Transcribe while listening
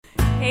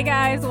Hey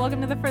guys,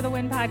 welcome to the For the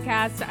Win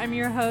podcast. I'm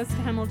your host,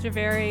 Hemel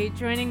Javeri.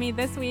 Joining me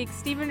this week,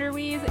 Stephen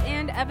Ruiz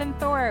and Evan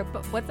Thorpe.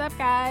 What's up,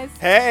 guys?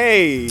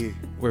 Hey!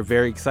 We're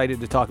very excited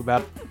to talk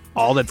about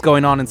all that's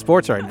going on in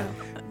sports right now.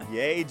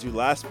 Yay,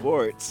 July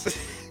sports.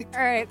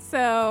 All right,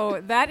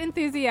 so that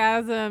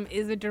enthusiasm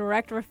is a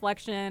direct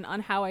reflection on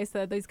how I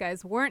said these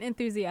guys weren't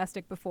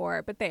enthusiastic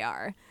before, but they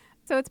are.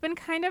 So it's been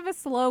kind of a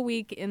slow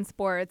week in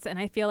sports, and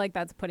I feel like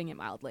that's putting it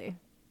mildly.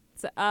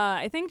 So,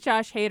 I think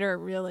Josh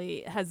Hader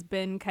really has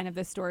been kind of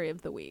the story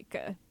of the week.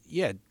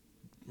 Yeah,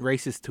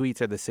 racist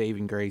tweets are the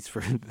saving grace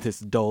for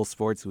this dull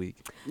sports week.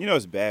 You know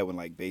it's bad when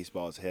like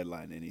baseball's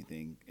headline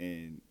anything,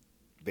 and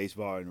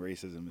baseball and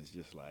racism is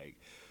just like,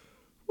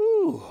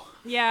 whoo.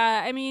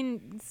 Yeah, I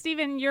mean,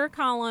 Stephen, your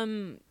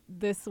column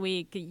this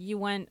week, you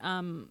went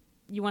on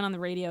the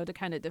radio to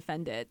kind of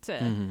defend it.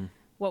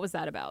 What was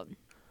that about?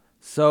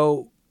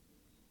 So,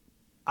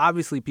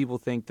 obviously, people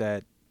think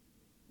that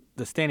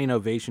the standing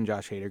ovation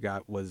Josh Hader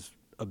got was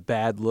a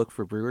bad look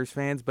for Brewers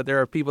fans, but there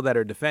are people that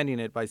are defending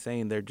it by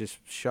saying they're just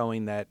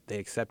showing that they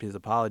accept his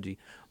apology.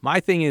 My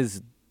thing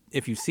is,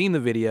 if you've seen the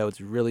video, it's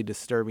really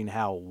disturbing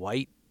how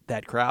white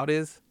that crowd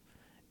is.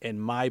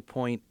 And my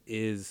point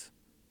is,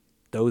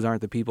 those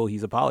aren't the people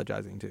he's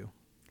apologizing to.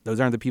 Those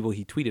aren't the people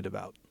he tweeted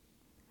about.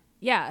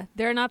 Yeah,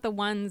 they're not the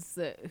ones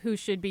who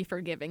should be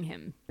forgiving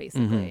him,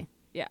 basically.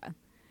 Yeah.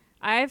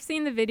 I've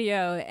seen the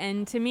video,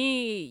 and to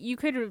me,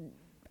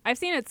 I've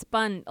seen it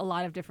spun a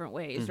lot of different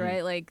ways,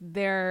 right? Like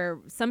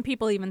some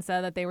people even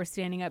said that they were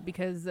standing up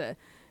because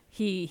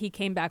he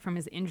came back from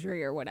his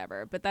injury or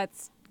whatever, but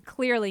that's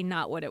clearly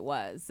not what it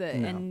was. No.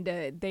 And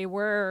they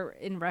were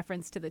in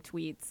reference to the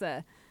tweets.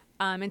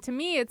 And to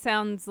me, it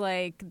sounds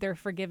like they're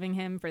forgiving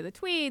him for the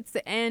tweets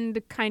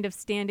and kind of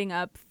standing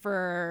up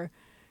for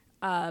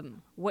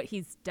what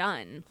he's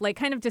done, like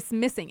kind of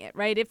dismissing it,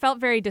 right? It felt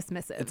very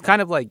dismissive. It's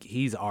kind of like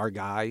he's our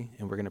guy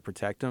and we're going to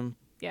protect him.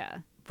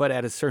 Yeah. But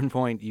at a certain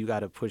point, you got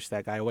to push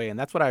that guy away. And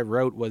that's what I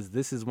wrote was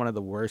this is one of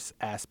the worst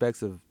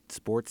aspects of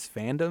sports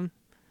fandom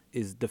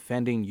is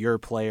defending your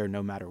player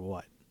no matter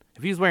what.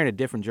 If he was wearing a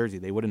different jersey,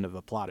 they wouldn't have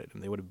applauded him.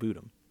 They would have booed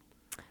him.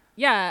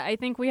 Yeah, I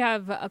think we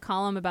have a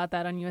column about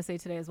that on USA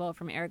Today as well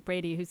from Eric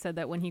Brady, who said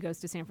that when he goes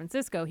to San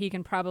Francisco, he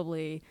can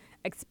probably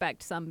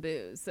expect some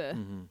boos. I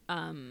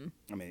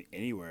mean,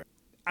 anywhere.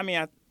 I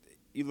mean,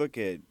 you look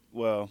at,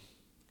 well,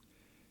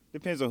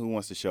 depends on who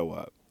wants to show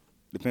up.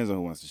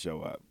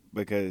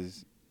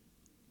 Because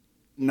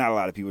not a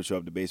lot of people show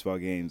up to baseball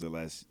games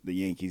unless the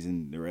Yankees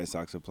and the Red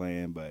Sox are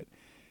playing. But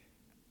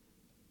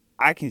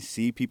I can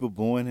see people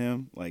booing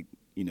him. Like,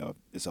 you know,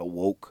 it's a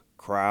woke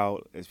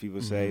crowd, as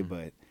people say.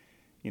 But,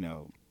 you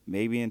know,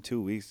 maybe in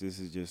 2 weeks this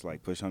is just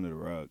like pushed under the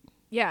rug.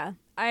 Yeah,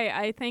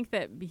 I think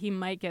that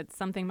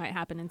something might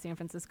happen in San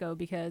Francisco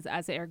because,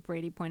 as Eric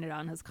Brady pointed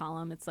out in his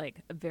column, it's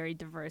like a very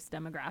diverse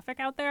demographic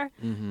out there.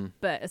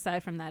 But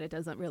aside from that, it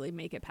doesn't really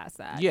make it past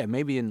that. Yeah,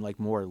 maybe in like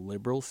more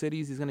liberal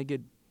cities he's going to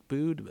get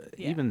booed. But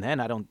even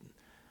then,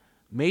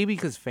 maybe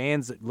because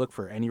fans look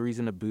for any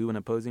reason to boo an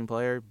opposing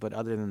player. But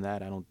other than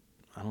that, I don't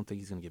think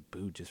he's going to get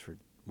booed just for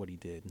what he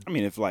did. I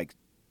mean, if like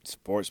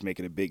sports make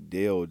it a big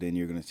deal, then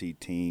you're going to see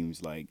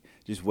teams like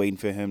just waiting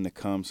for him to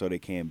come so they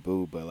can't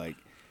boo. But like,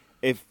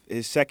 if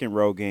his second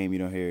road game, you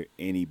don't hear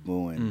any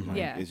booing,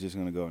 it's just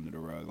going to go under the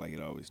rug like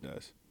it always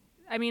does.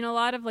 I mean, a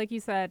lot of, like you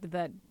said,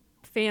 that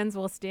fans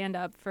will stand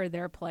up for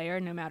their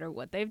player no matter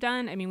what they've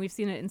done. I mean, we've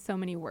seen it in so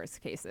many worse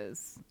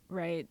cases,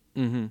 right?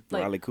 Like,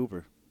 Riley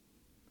Cooper.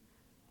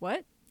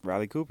 What?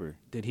 Riley Cooper.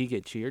 Did he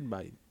get cheered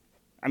by?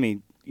 I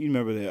mean, you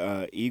remember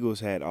the Eagles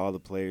had all the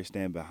players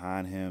stand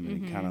behind him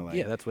and kind of like.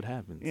 Yeah, that's what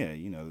happens. Yeah,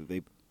 you know,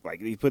 they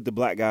put the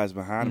black guys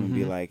behind him and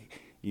be like,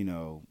 you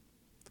know.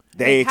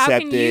 They accepted. How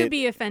can you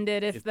be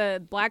offended if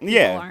the black people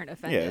aren't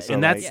offended? Yeah, so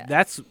and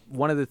that's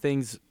one of the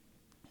things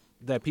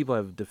that people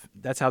have.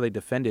 That's how they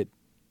defended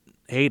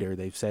Hader.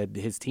 They've said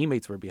his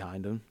teammates were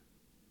behind him.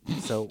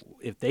 So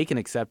if they can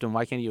accept him,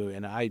 why can't you?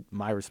 And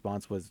my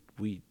response was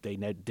they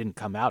didn't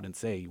come out and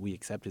say we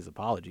accept his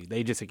apology.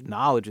 They just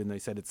acknowledged it and they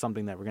said it's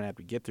something that we're gonna have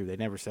to get through. They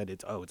never said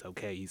it's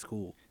okay, he's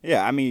cool.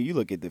 Yeah, I mean, you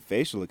look at the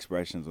facial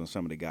expressions on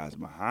some of the guys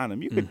behind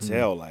him, you could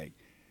tell like,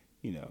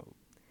 you know.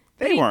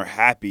 They weren't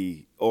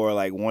happy or,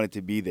 like, wanted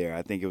to be there.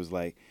 I think it was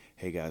like,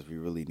 hey, guys, we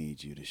really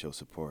need you to show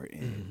support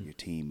in your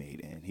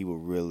teammate, and he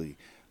would really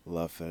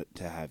love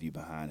to have you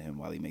behind him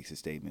while he makes a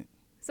statement.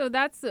 So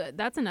that's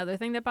another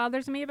thing that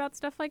bothers me about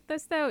stuff like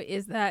this, though,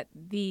 is that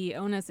the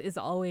onus is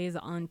always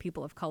on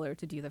people of color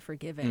to do the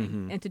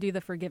forgiving and to do the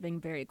forgiving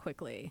very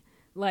quickly.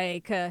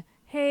 Like,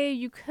 hey,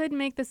 you could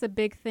make this a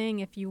big thing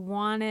if you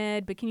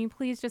wanted, but can you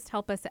please just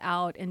help us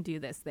out and do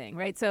this thing,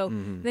 right? So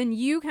then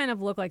you kind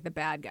of look like the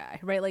bad guy,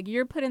 right? Like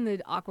you're put in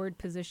the awkward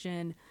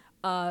position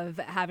of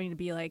having to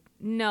be like,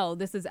 no,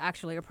 this is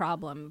actually a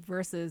problem,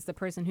 versus the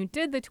person who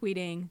did the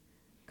tweeting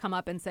come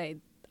up and say,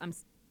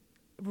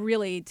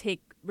 really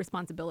take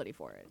responsibility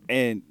for it.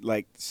 And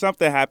like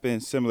something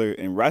happened similar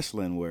in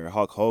wrestling where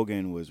Hulk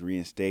Hogan was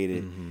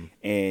reinstated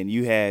and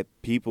you had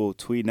people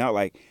tweeting out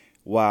like,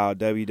 while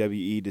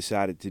WWE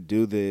decided to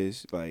do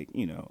this, like,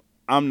 you know,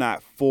 I'm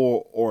not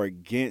for or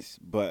against,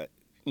 but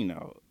you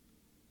know,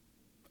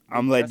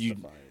 I'm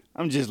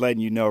just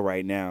letting you know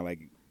right now,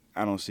 like,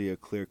 I don't see a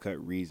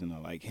clear-cut reason or,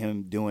 like,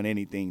 him doing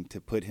anything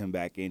to put him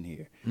back in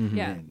here. Mm-hmm.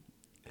 Yeah.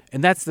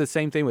 And that's the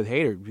same thing with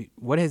Hader.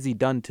 What has he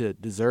done to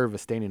deserve a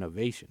standing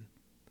ovation?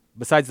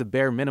 Besides the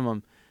bare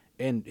minimum,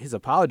 and his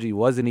apology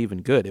wasn't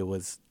even good. It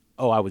was,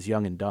 I was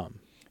young and dumb.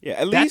 Yeah,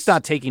 at That's least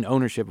not taking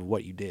ownership of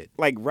what you did.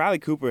 like Riley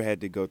Cooper had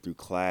to go through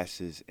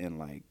classes and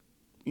like,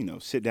 you know,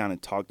 sit down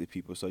and talk to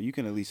people. So you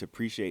can at least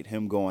appreciate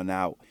him going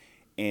out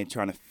and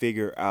trying to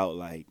figure out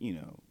like, you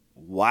know,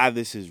 why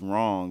this is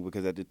wrong,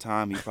 because at the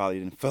time he probably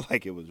didn't feel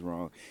like it was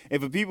wrong.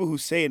 And for people who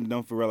say it and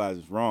don't realize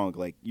it's wrong,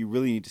 like you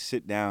really need to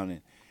sit down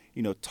and,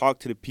 you know, talk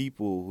to the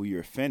people who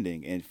you're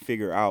offending and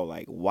figure out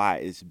like why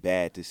it's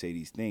bad to say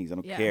these things. I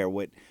don't care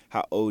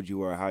how old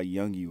you are, how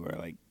young you are,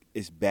 like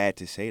it's bad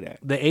to say that.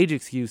 The age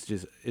excuse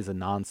just is a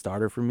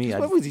non-starter for me.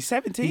 What was he,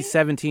 17? He's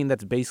 17.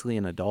 That's basically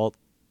an adult.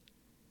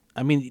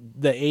 I mean,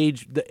 the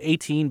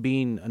 18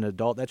 being an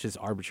adult, that's just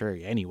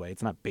arbitrary anyway.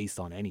 It's not based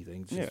on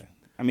anything. It's just,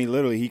 I mean,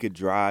 literally, he could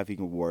drive, he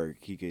could work,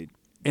 he could.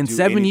 And do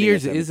 7 anything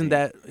years at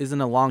 17.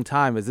 isn't a long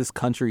time, as this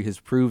country has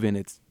proven.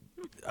 It's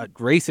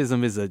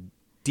racism is a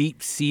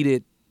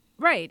deep-seated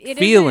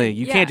feeling.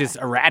 You can't just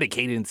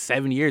eradicate it in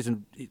 7 years,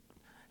 and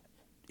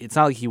it's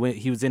not like he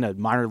was in a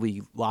minor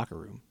league locker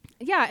room.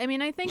 Yeah, I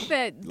mean, I think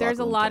that there's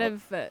a room lot talk.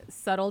 of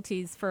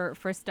subtleties for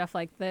stuff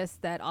like this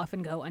that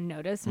often go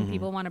unnoticed, and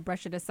people want to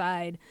brush it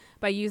aside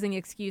by using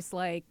excuse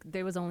like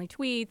there was only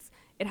tweets,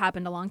 it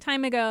happened a long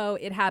time ago,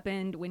 it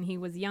happened when he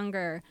was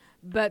younger.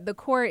 But the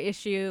core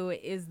issue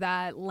is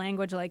that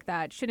language like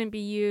that shouldn't be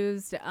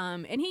used.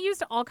 And he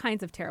used all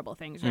kinds of terrible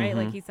things, right?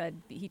 Like he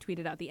said, he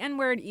tweeted out the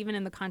N-word, even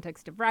in the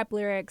context of rap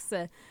lyrics.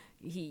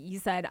 He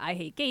said, I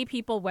hate gay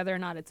people, whether or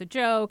not it's a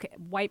joke,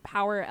 white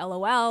power,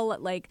 LOL.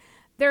 Like,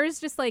 there's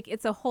just like,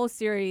 it's a whole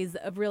series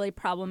of really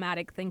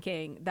problematic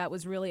thinking that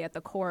was really at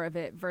the core of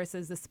it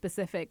versus the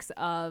specifics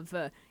of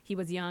he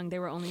was young, they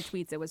were only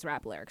tweets, it was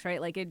rap lyrics, right?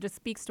 Like, it just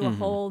speaks to a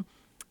whole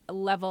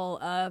level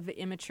of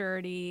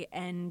immaturity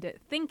and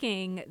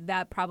thinking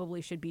that probably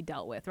should be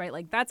dealt with, right?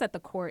 Like, that's at the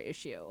core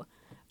issue.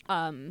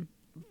 And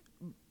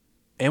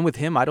with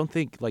him, I don't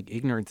think like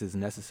ignorance is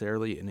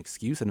necessarily an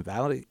excuse and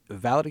a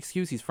valid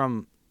excuse. He's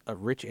from a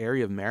rich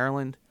area of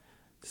Maryland,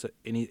 so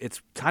and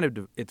it's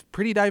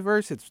pretty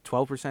diverse. It's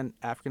 12%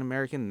 African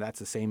American, and that's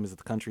the same as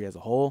the country as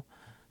a whole.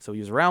 So he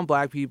was around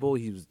black people.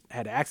 He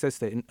had access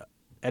to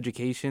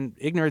education.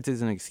 Ignorance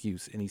is an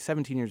excuse, and he's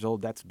 17 years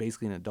old. That's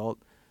basically an adult.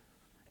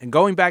 And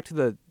going back to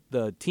the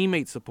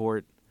teammate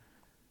support,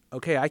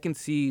 okay, I can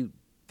see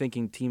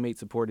thinking teammate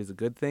support is a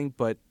good thing,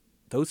 but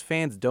those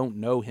fans don't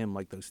know him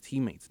like those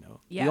teammates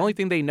know. Yeah. The only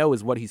thing they know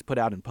is what he's put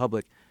out in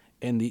public,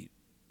 and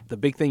the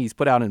big thing he's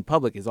put out in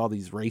public is all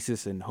these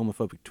racist and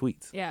homophobic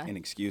tweets. Yeah. And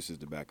excuses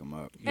to back him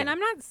up. And I'm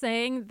not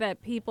saying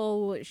that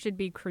people should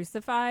be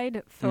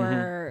crucified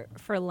for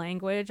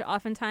language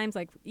oftentimes.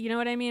 Like, you know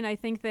what I mean? I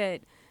think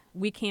that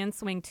we can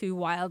swing too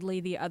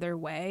wildly the other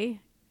way.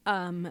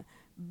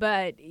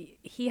 But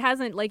he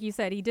hasn't, like you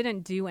said, he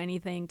didn't do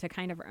anything to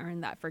kind of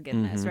earn that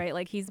forgiveness, right?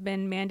 Like, he's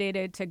been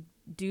mandated to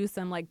do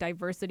some like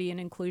diversity and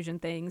inclusion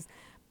things,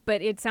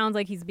 but it sounds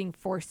like he's being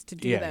forced to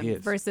do them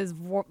versus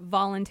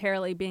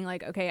voluntarily being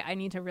like, okay, I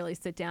need to really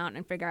sit down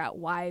and figure out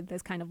why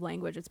this kind of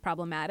language is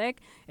problematic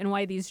and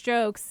why these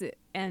jokes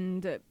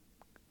and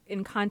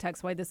in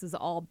context why this is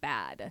all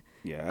bad.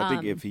 Yeah, I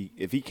think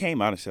if he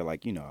came out and said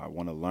like, you know, I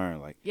want to learn,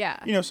 like, yeah,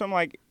 you know, something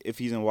like if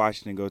he's in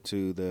Washington, go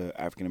to the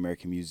African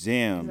American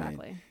Museum,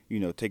 exactly, and, you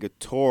know, take a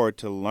tour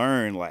to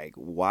learn like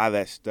why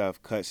that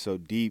stuff cuts so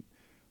deep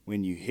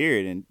when you hear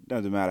it, and it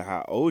doesn't matter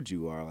how old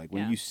you are. Like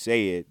when you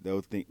say it,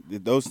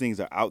 those things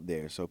are out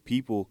there, so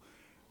people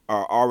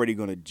are already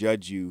going to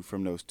judge you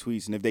from those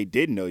tweets, and if they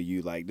did know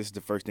you, like this is the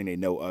first thing they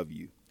know of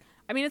you.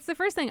 I mean, it's the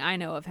first thing I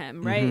know of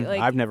him, right? Like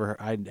I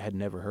had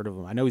never heard of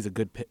him. I know he's a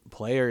good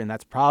player, and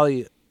that's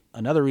probably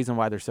another reason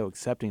why they're so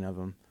accepting of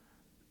him.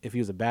 If he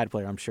was a bad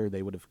player, I'm sure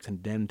they would have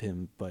condemned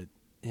him, but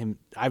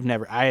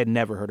I had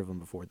never heard of him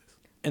before this.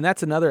 And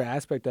that's another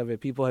aspect of it.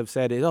 People have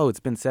said, it's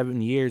been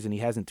 7 years and he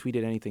hasn't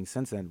tweeted anything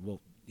since then.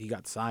 Well, he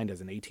got signed as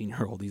an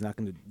 18-year-old. He's not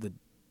going to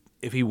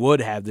if he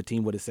would have, the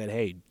team would have said,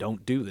 hey,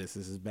 don't do this.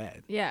 This is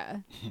bad. Yeah.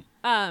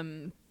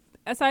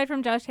 Aside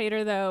from Josh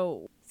Hader,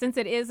 though, since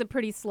it is a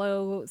pretty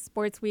slow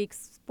sports week,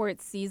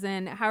 sports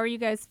season, how are you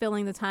guys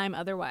filling the time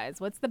otherwise?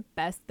 What's the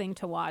best thing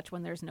to watch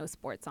when there's no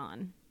sports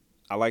on?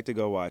 I like to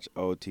go watch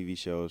old TV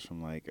shows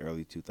from like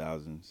early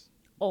 2000s.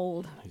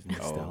 Old.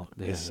 Oh,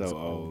 it's so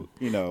old.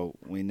 You know,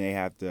 when they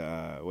have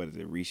to,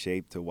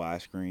 reshape to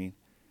widescreen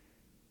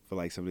for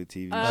like some of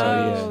the TV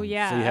shows. Oh,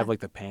 yeah. So you have like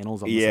the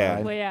panels on the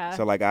side. Well, yeah.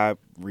 So like I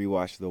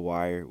rewatched The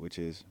Wire, which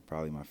is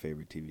probably my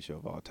favorite TV show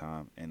of all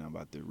time. And I'm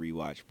about to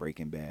rewatch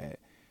Breaking Bad,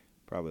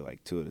 probably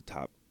like 2 of the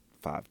top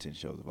 5-10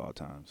 shows of all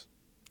times.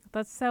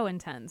 That's so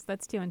intense.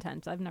 That's too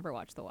intense. I've never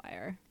watched The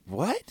Wire.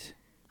 What?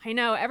 I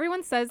know.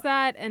 Everyone says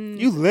that. And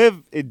you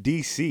live in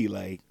D.C.,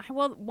 like.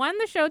 Well,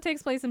 the show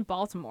takes place in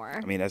Baltimore.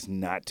 I mean, that's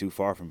not too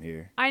far from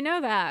here. I know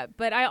that,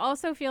 but I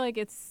also feel like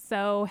it's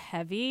so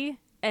heavy,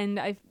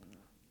 and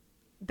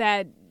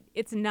that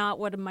it's not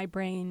what my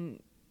brain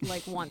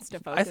like wants to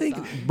focus I think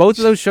on. both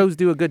of those shows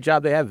do a good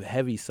job. They have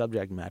heavy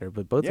subject matter,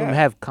 but both of them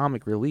have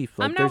comic relief.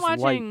 Like,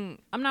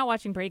 I'm not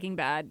watching Breaking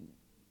Bad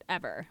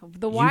ever.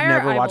 The Wire.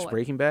 You've never watched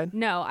Breaking Bad?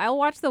 No, I'll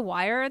watch The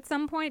Wire at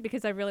some point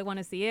because I really want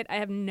to see it. I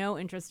have no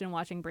interest in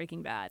watching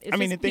Breaking Bad. It's I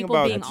mean, the just thing people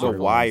about being The awful.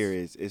 Wire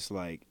is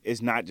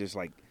it's not just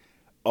like,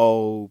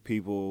 oh,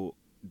 people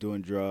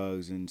doing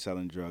drugs and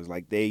selling drugs.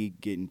 Like, they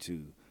get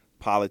into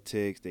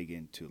politics, they get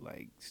into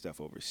like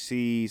stuff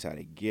overseas, how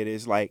they get it.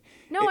 It's like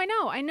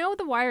I know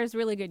The Wire is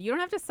really good. You don't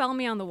have to sell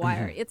me on The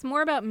Wire. It's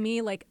more about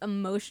me like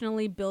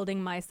emotionally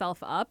building myself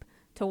up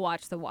to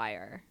watch The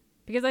Wire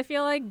because I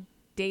feel like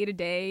day to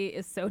day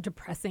is so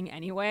depressing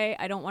anyway.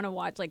 I don't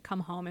want to come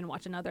home and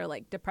watch another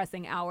like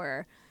depressing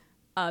hour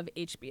of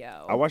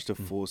HBO. I watched a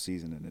full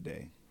season in a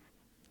day.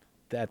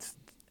 That's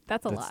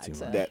a lot. too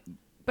much.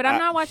 But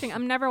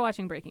I'm never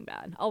watching Breaking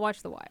Bad. I'll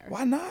watch The Wire.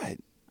 Why not?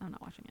 I'm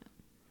not watching it.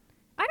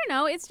 I don't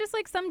know. It's just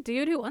like some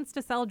dude who wants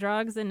to sell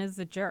drugs and is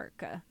a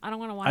jerk. I don't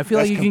want to watch. I feel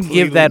That's like you can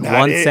completely give that not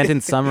one it.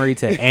 sentence summary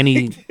to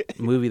any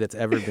movie that's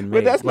ever been made.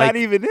 But that's like, not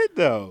even it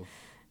though.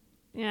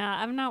 Yeah,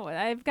 I'm not.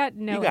 I've got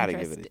no. You gotta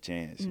interest. give it a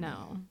chance. No,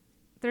 man.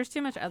 there's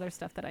too much other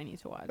stuff that I need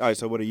to watch. All right,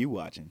 so what are you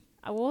watching?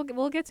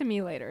 We'll get to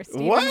me later.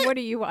 Steven, What? are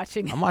you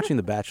watching? I'm watching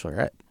The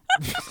Bachelorette.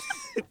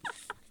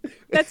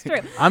 That's true.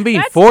 I'm being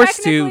That's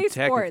forced to technically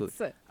sports.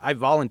 technically. I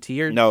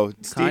volunteered. No,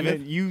 kind Steven,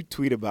 of. you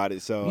tweet about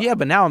it. So Yeah,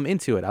 but now I'm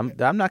into it. I'm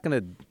not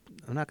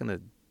gonna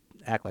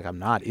act like I'm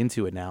not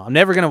into it now. I'm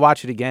never gonna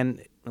watch it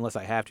again unless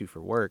I have to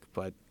for work.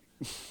 But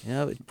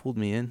it pulled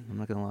me in. I'm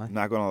not gonna lie.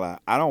 not gonna lie,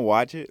 I don't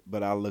watch it,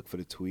 but I look for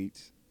the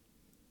tweets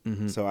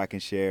Mm-hmm. so I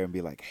can share and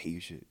be like, hey, you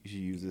should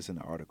use this in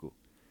the article.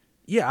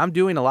 Yeah, I'm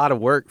doing a lot of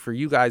work for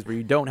you guys where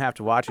you don't have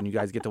to watch and you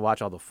guys get to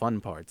watch all the fun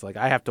parts. Like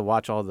I have to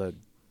watch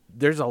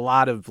there's a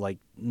lot of like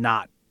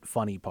not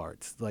funny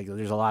parts. Like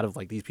there's a lot of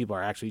like these people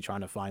are actually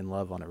trying to find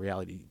love on a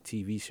reality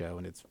TV show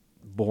and it's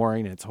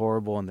boring and it's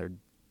horrible and they're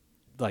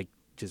like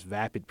just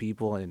vapid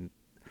people and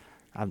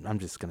I'm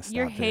just going to stop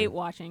You there. hate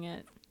watching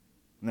it.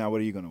 Now,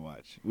 what are you gonna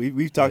watch?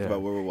 We've talked Yeah.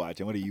 about what we're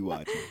watching. What are you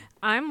watching?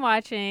 I'm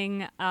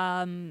watching.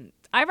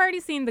 I've already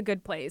seen The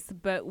Good Place,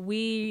 but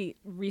we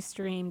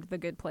restreamed The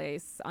Good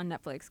Place on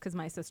Netflix because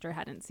my sister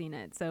hadn't seen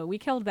it. So we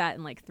killed that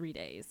in like 3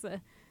 days.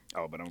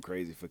 Oh, but I'm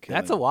crazy for killing.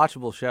 That's a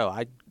watchable show.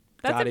 I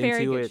That's got a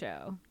very into good it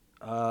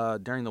show.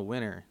 During the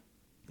winter.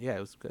 Yeah,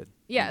 it was good.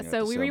 Yeah, You have so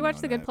to we sell me rewatched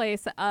on The Good that.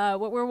 Place.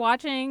 What we're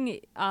watching,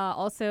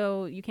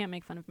 also, you can't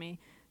make fun of me.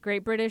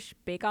 Great British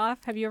Bake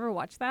Off. Have you ever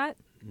watched that?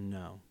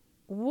 No.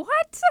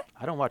 What?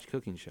 I don't watch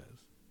cooking shows.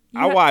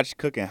 I watch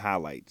cooking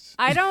highlights.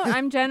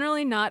 I'm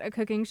generally not a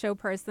cooking show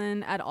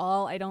person at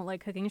all. I don't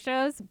like cooking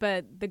shows,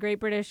 but the Great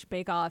British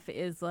Bake Off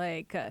is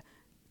like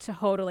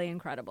totally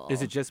incredible.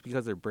 Is it just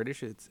because they're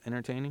British it's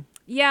entertaining?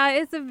 Yeah,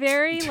 it's a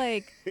very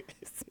like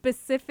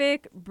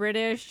specific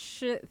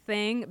British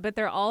thing, but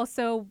they're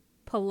also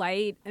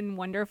polite and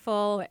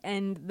wonderful.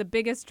 And the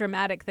biggest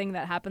dramatic thing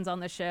that happens on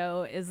the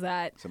show is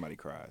that Somebody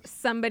cries.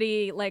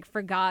 somebody like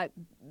forgot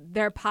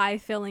their pie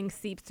filling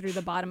seeps through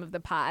the bottom of the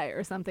pie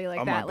or something like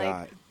Oh that. my Like,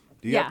 god.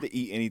 Do you yeah. have to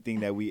eat anything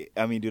that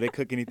do they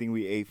cook anything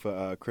we ate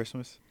for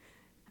Christmas?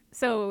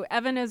 so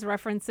Evan is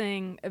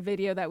referencing a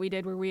video that we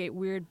did where we ate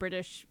weird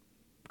British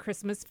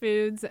Christmas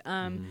foods.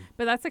 But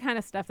that's the kind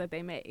of stuff that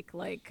they make,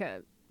 like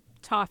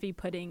toffee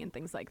pudding and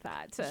things like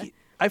that.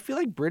 I feel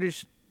like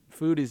British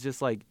food is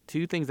just like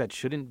two things that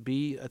shouldn't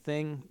be a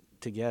thing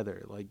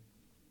together. Like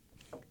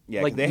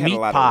Yeah, 'cause Like they had meat a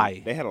lot pie.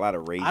 Of they had a lot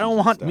of raisins. I don't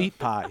and want stuff. meat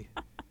pie.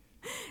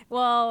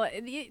 Well,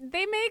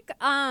 they make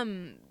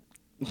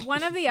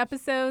one of the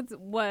episodes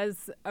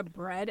was a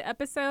bread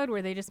episode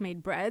where they just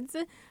made breads,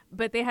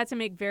 but they had to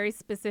make very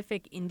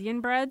specific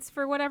Indian breads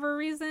for whatever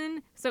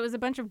reason. So it was a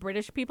bunch of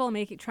British people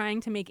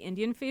trying to make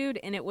Indian food,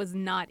 and it was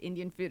not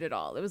Indian food at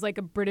all. It was like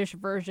a British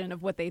version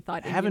of what they thought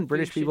Indian Haven't food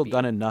British should people be.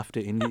 done enough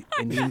to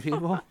Indian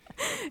people?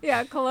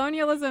 Yeah,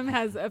 colonialism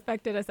has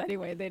affected us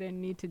anyway. They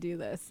didn't need to do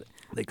this.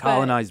 They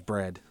colonized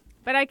bread.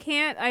 But I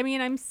can't,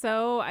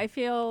 I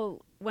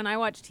feel when I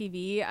watch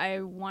TV, I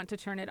want to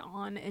turn it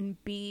on and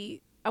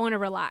I want to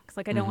relax.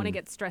 Like, I don't want to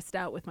get stressed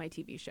out with my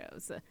TV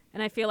shows.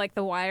 And I feel like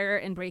The Wire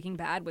and Breaking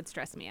Bad would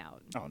stress me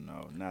out. Oh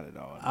no, not at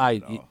all. Not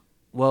at all.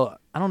 Well,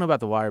 I don't know about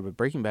The Wire, but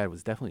Breaking Bad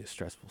was definitely a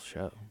stressful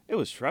show. It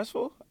was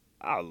stressful.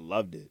 I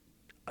loved it.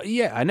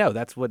 Yeah, I know.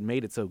 That's what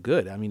made it so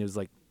good. I mean, it was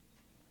like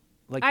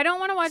I don't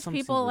want to watch some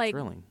people, scenes were like,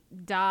 thrilling.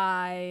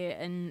 die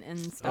and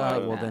stuff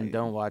like Well, that. then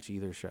don't watch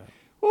either show.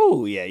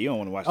 Ooh, yeah, you don't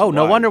want to watch. Oh, The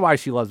no Wire. wonder why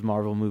she loves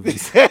Marvel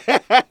movies.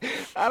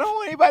 I don't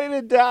want anybody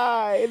to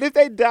die. And if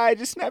they die,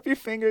 just snap your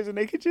fingers and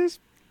they could just.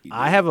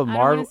 I have a I don't wanna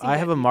Marvel. see I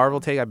have dead a Marvel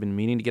take. I've been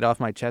meaning to get off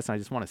my chest, and I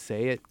just want to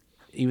say it,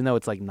 even though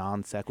it's like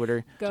non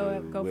sequitur.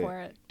 Go for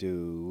it.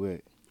 Do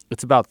it.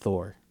 It's about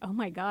Thor. Oh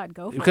my God,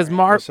 go for Because it.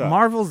 What's up?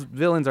 Marvel's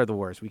villains are the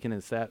worst. We can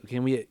accept.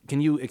 Can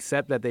you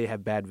accept that they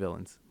have bad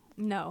villains?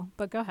 No,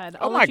 but go ahead.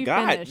 Oh I'll my let you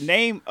God! finish.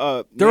 Name.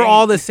 They're name-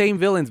 all the same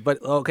villains,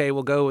 but okay,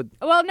 we'll go with.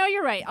 Well, no,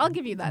 you're right. I'll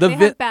give you that. The They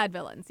vi- have bad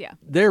villains, yeah.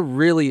 They're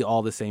really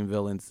all the same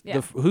villains.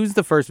 Yeah. Who's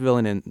the first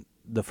villain in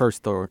the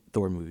first Thor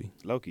movie?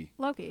 Loki.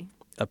 Loki.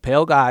 a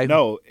pale guy.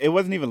 No, it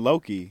wasn't even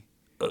Loki.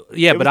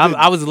 Yeah, It but was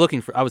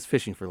I was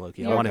fishing for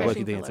Loki. You I were wanted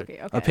Loki fishing to for answer.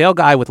 Loki, okay. A pale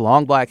guy with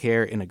long black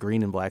hair in a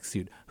green and black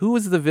suit. Who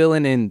was the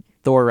villain in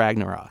Thor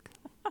Ragnarok?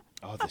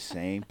 Oh, the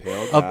same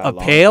pale guy. A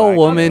long pale black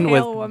woman hair.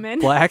 Pale woman.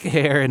 with black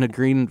hair and a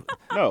green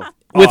No. with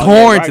Oh, yeah,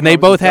 horns, and they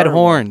Ragnarok was both the had third one.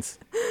 horns.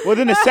 Well,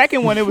 then the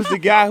second one, it was the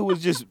guy who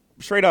was just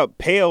straight up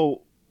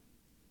pale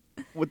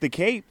with the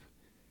cape.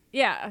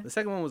 Yeah. The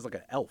second one was like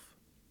an elf.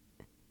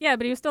 Yeah,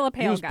 but he was still a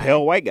pale He was guy.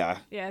 pale white guy.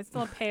 Yeah, it's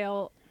still a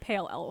pale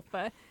elf.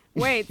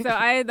 Wait, so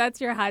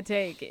that's your hot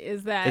take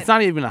is that It's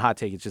not even a hot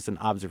take. It's just an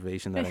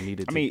observation that I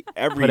needed I to mean,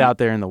 put out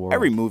there in the world.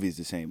 Every movie is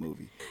the same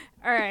movie.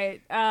 All right.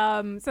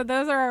 So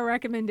those are our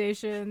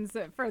recommendations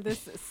for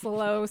this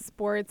slow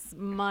sports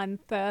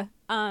month. Watch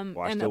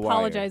And The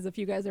apologize if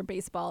you guys are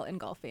baseball and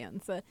golf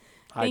fans. I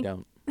thank-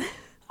 don't.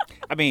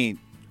 I mean,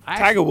 I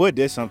Tiger actually- Woods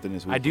did something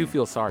this weekend. I do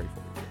feel sorry for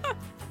you.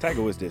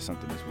 Tiger Woods did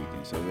something this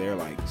weekend, so they're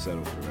like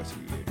settled for the rest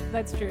of the year.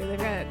 That's true.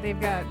 They've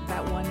got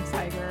that one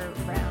Tiger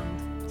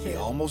round. He to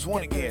almost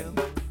won get again.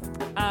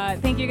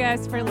 through. Thank you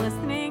guys for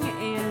listening.